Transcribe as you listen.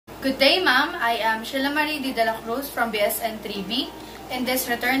Good day, ma'am. I am Sheila Marie Di de la Cruz from BSN 3B. In this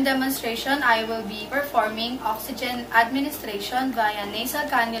return demonstration, I will be performing oxygen administration via nasal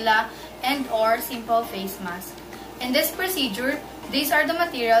cannula and or simple face mask. In this procedure, these are the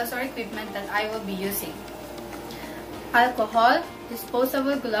materials or equipment that I will be using: alcohol,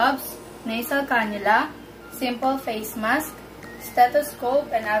 disposable gloves, nasal cannula, simple face mask, stethoscope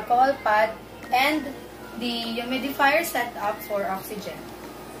and alcohol pad, and the humidifier set up for oxygen.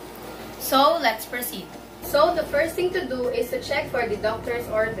 So, let's proceed. So, the first thing to do is to check for the doctor's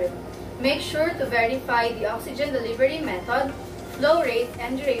order. Make sure to verify the oxygen delivery method, flow rate,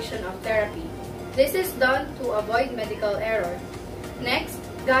 and duration of therapy. This is done to avoid medical error. Next,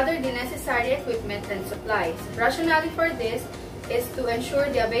 gather the necessary equipment and supplies. Rationale for this is to ensure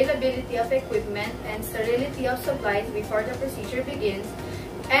the availability of equipment and sterility of supplies before the procedure begins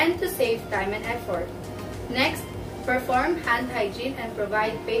and to save time and effort. Next, perform hand hygiene and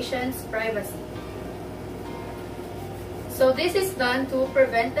provide patients privacy. So this is done to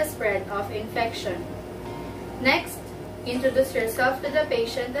prevent the spread of infection. Next, introduce yourself to the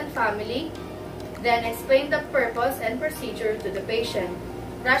patient and family, then explain the purpose and procedure to the patient.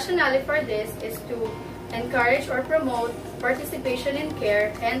 Rationale for this is to encourage or promote participation in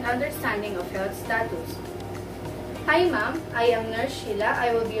care and understanding of health status. Hi ma'am, I am Nurse Sheila.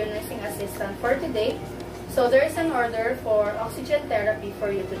 I will be your nursing assistant for today. So there is an order for oxygen therapy for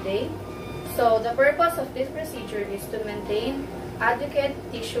you today. So the purpose of this procedure is to maintain adequate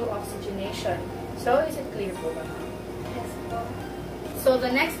tissue oxygenation. So is it clear po ba? Yes po. So the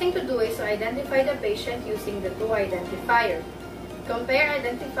next thing to do is to identify the patient using the two identifiers. Compare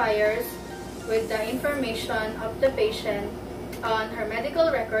identifiers with the information of the patient on her medical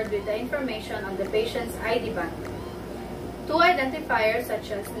record with the information on the patient's ID bank. Two identifiers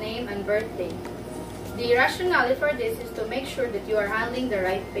such as name and birthday. The rationale for this is to make sure that you are handling the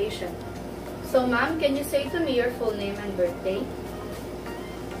right patient. So, ma'am, can you say to me your full name and birthday?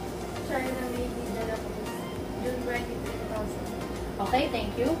 Sheila Marie Di de la Cruz, June 23, 2000. Okay,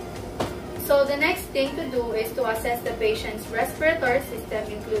 thank you. So, the next thing to do is to assess the patient's respiratory system,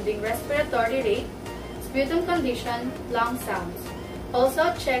 including respiratory rate, sputum condition, lung sounds.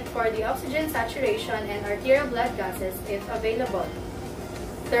 Also, check for the oxygen saturation and arterial blood gases if available.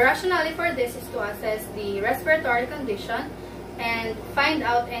 The rationale for this is to assess the respiratory condition and find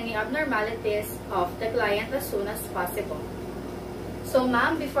out any abnormalities of the client as soon as possible. So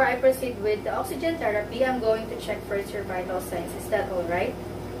ma'am, before I proceed with the oxygen therapy, I'm going to check first your vital signs. Is that alright?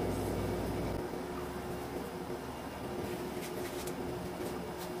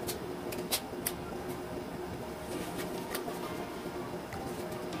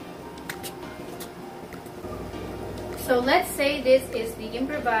 So let's say this is the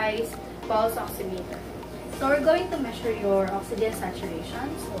improvised pulse oximeter. So we're going to measure your oxygen saturation.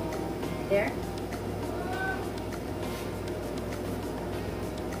 So there.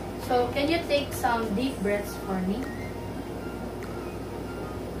 So can you take some deep breaths for me?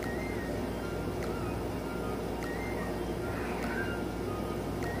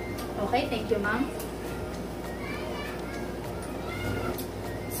 Okay, thank you, ma'am.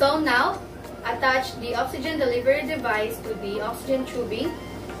 So now, attach the oxygen delivery device to the oxygen tubing,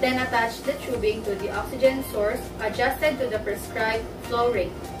 then attach the tubing to the oxygen source adjusted to the prescribed flow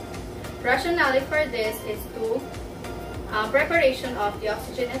rate. Rationale for this is to preparation of the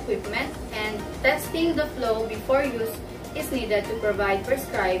oxygen equipment and testing the flow before use is needed to provide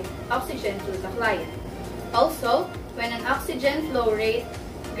prescribed oxygen to the client. Also, when an oxygen flow rate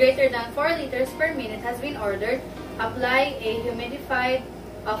greater than 4 liters per minute has been ordered, apply a humidified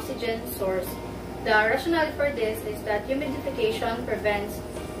oxygen source. The rationale for this is that humidification prevents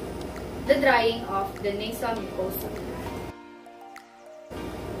the drying of the nasal mucosa.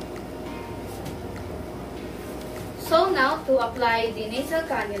 So now to apply the nasal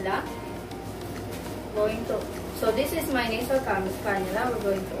cannula, so this is my nasal cannula, we're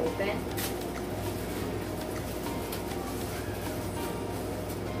going to open.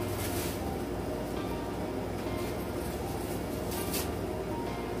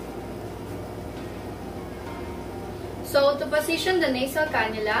 So, to position the nasal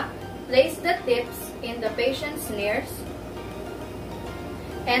cannula, place the tips in the patient's nares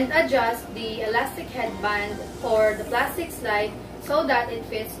and adjust the elastic headband or the plastic slide so that it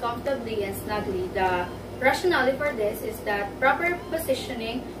fits comfortably and snugly. The rationale for this is that proper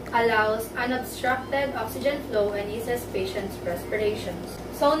positioning allows unobstructed oxygen flow and eases patient's respirations.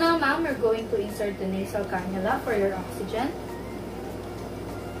 So now, ma'am, we're going to insert the nasal cannula for your oxygen.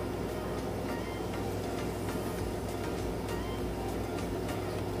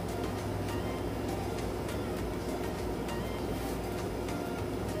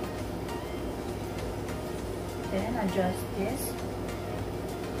 natin. Adjust this.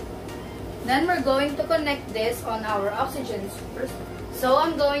 Then we're going to connect this on our oxygen source. So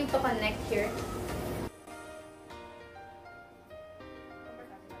I'm going to connect here.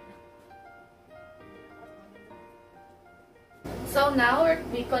 So now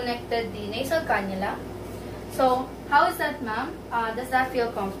we connected the nasal cannula. So how is that, ma'am? Does that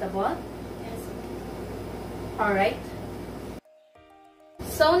feel comfortable? Yes. Alright.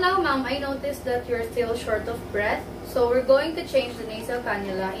 So now, ma'am, I noticed that you're still short of breath. So we're going to change the nasal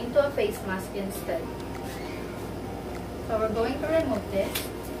cannula into a face mask instead. So we're going to remove this.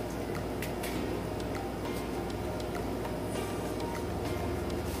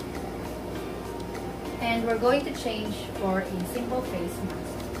 And we're going to change for a simple face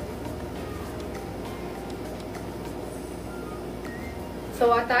mask.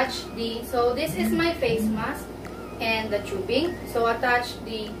 So this is my face mask and the tubing. So attach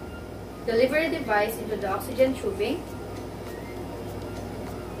the delivery device into the oxygen tubing.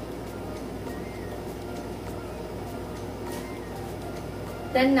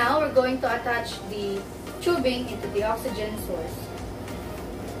 Then now we're going to attach the tubing into the oxygen source.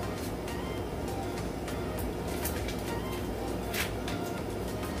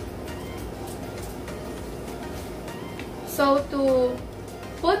 So to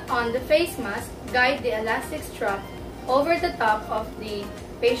put on the face mask, guide the elastic strap over the top of the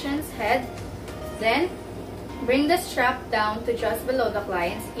patient's head. Then bring the strap down to just below the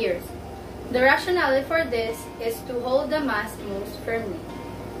client's ears. The rationale for this is to hold the mask most firmly.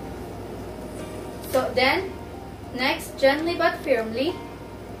 So then, next, gently but firmly,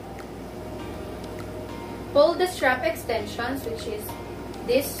 pull the strap extensions, which is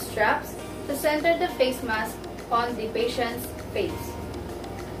these straps, to center the face mask on the patient's face.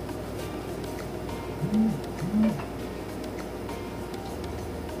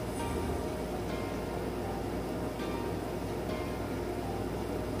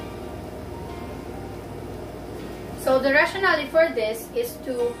 So the rationale for this is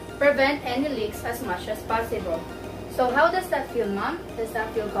to prevent any leaks as much as possible. So how does that feel, ma'am? Does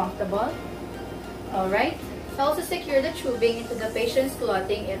that feel comfortable? Alright. Also secure the tubing into the patient's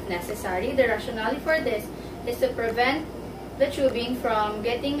clothing if necessary. The rationale for this is to prevent the tubing from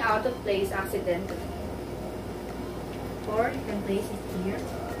getting out of place accidentally. Or you can place it here.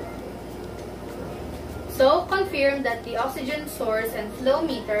 So confirm that the oxygen source and flow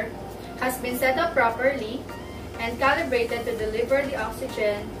meter has been set up properly and calibrated to deliver the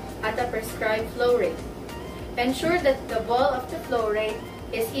oxygen at a prescribed flow rate. Ensure that the ball of the flow rate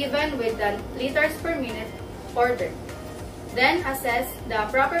is even with the liters per minute ordered. Then assess the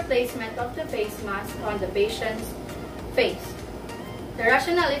proper placement of the face mask on the patient's face. The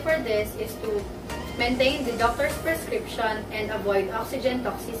rationale for this is to maintain the doctor's prescription and avoid oxygen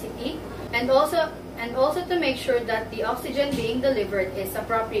toxicity, and also to make sure that the oxygen being delivered is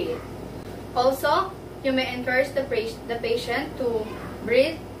appropriate. Also, you may encourage the patient to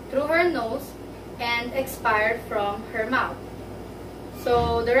breathe through her nose and expire from her mouth.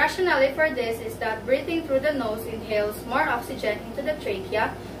 So the rationale for this is that breathing through the nose inhales more oxygen into the trachea,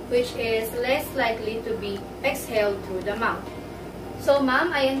 which is less likely to be exhaled through the mouth. So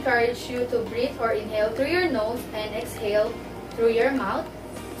ma'am, I encourage you to breathe or inhale through your nose and exhale through your mouth,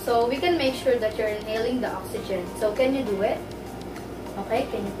 so we can make sure that you're inhaling the oxygen. So can you do it? Okay,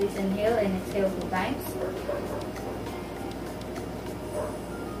 can you please inhale and exhale 2 times?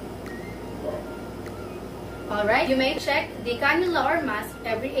 Alright, you may check the cannula or mask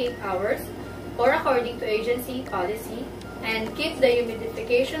every 8 hours or according to agency policy, and keep the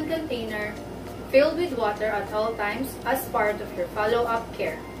humidification container filled with water at all times as part of your follow-up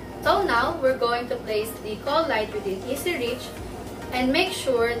care. So now, we're going to place the call light within easy reach and make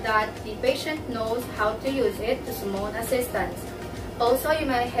sure that the patient knows how to use it to summon assistance. Also, you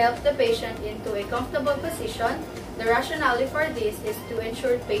may help the patient into a comfortable position. The rationale for this is to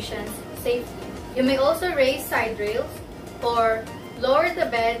ensure patient's safety. You may also raise side rails or lower the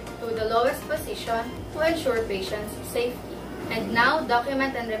bed to the lowest position to ensure patient's safety. And now,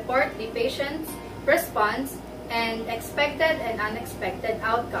 document and report the patient's response and expected and unexpected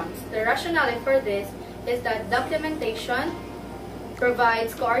outcomes. The rationale for this is that documentation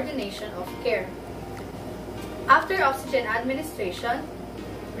provides coordination of care. After oxygen administration,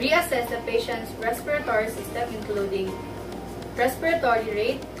 reassess the patient's respiratory system, including respiratory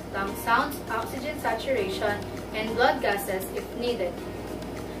rate, lung sounds, oxygen saturation, and blood gases if needed.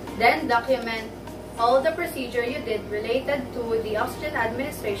 Then document all the procedure you did related to the oxygen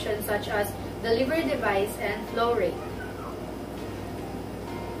administration, such as delivery device and flow rate.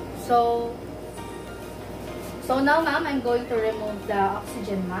 So now ma'am, I'm going to remove the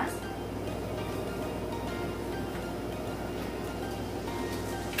oxygen mask.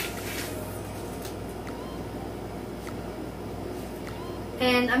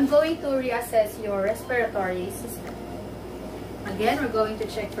 And I'm going to reassess your respiratory system. Again, we're going to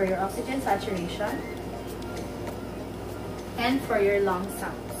check for your oxygen saturation and for your lung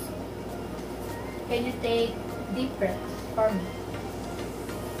sounds. Can you take deep breaths for me?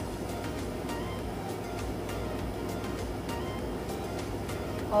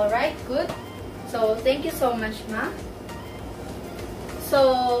 Alright, good. So, thank you so much, Ma.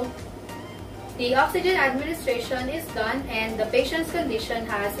 So, the oxygen administration is done and the patient's condition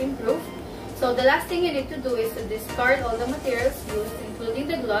has improved. So, the last thing you need to do is to discard all the materials used, including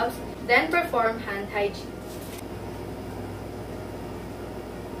the gloves, then perform hand hygiene.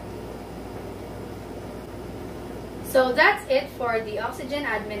 So, that's it for the oxygen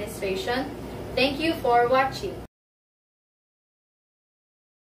administration. Thank you for watching.